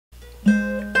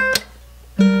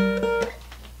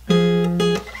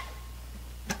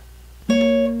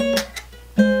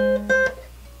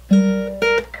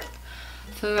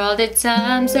all the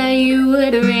times that you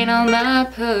would rain on my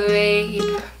parade,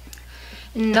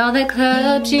 and all the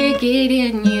clubs you're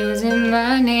getting using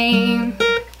my name.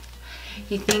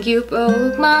 You think you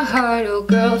broke my heart, oh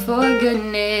girl, for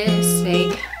goodness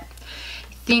sake.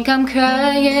 You think I'm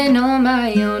crying on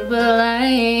my own, well I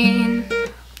ain't.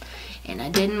 And I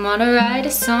didn't want to write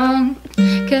a song,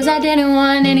 cause I didn't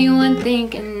want anyone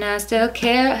thinking I still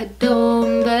care. I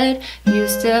don't, but you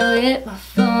still hit my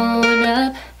phone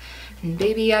up. And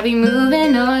baby, I'll be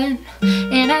moving on,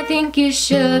 and I think you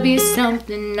should be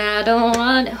something I don't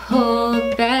want to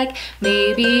hold back.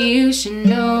 Maybe you should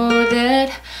know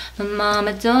that my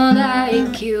mama don't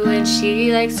like you and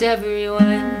she likes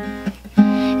everyone.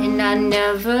 And I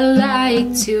never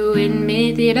like to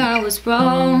admit that I was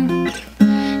wrong.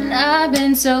 And I've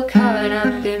been so caught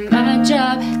up in my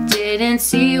job, didn't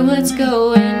see what's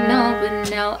going on, but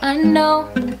now I know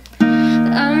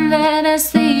I'm better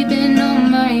sleeping on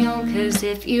my own. Cause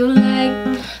if you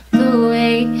like the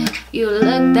way you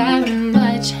look that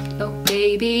much, oh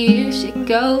baby, you should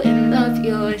go and love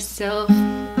yourself.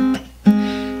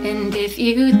 And if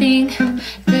you think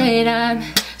that I'm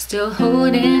still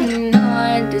holding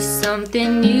on to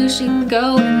something, you should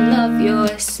go and love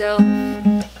yourself.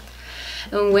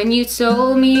 And when you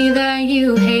told me that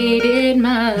you hated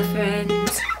my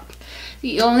friends,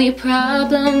 the only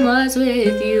problem was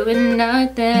with you and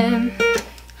not them.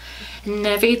 And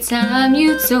every time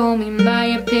you told me my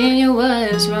opinion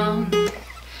was wrong,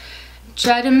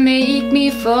 tried to make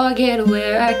me forget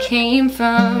where I came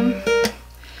from.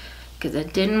 Cause I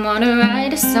didn't want to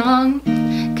write a song,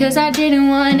 cause I didn't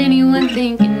want anyone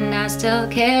thinking I still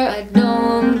care. I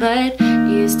don't, but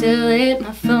you still hit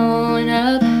my phone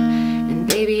up. And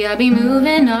baby, I'll be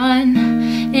moving on,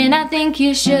 and I think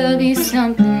you should be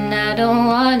something I don't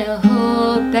wanna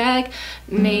hold back.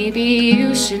 Maybe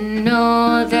you should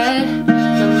know that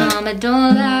my mama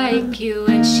don't like you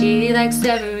and she likes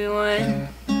everyone.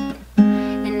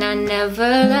 And I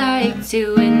never like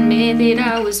to admit that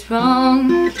I was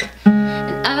wrong.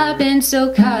 And I've been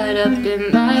so caught up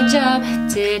in my job,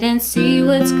 didn't see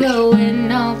what's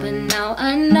going on, but now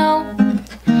I know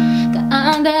that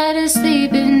I'm better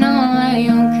sleeping on my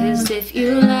own. Cause if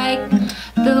you like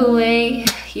the way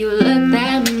you look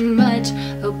that much,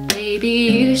 oh baby,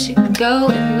 you should go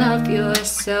and love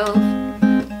yourself.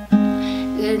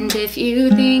 And if you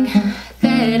think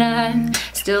that I'm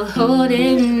still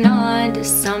holding on to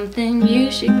something,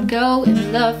 you should go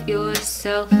and love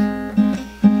yourself.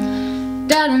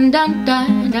 Da dum dum da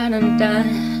da dum da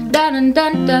da dum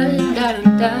dum da da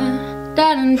dum da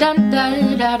da dum dum da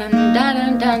da dum da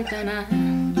dum dum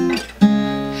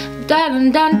da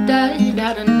dum dum da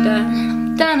da dum da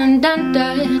dun dun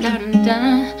dun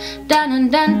dun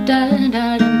dun dun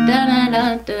dun dun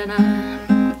dun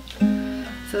dun.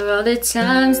 For all the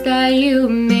times that you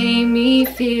made me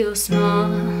feel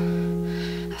small,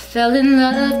 I fell in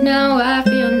love, now I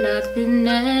feel nothing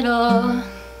at all.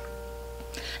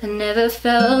 I never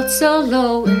felt so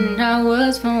low when I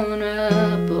was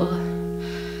vulnerable.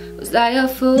 Was I a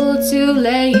fool to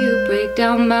let you break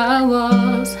down my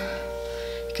walls?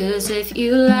 Cause if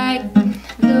you like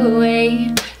the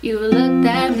way you look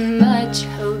that much,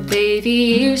 oh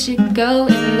baby, you should go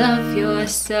and love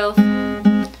yourself.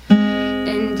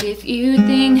 And if you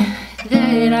think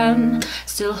that I'm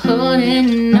still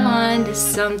holding on to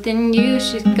something, you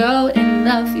should go and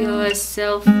love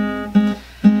yourself.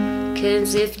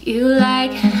 Cause if you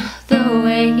like the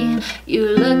way you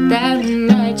look that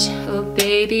much, oh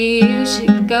baby, you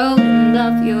should go and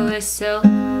love yourself.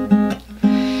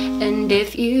 And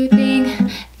if you think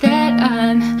that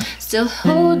I'm still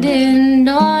holding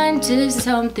on to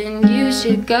something, you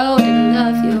should go and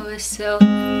love yourself.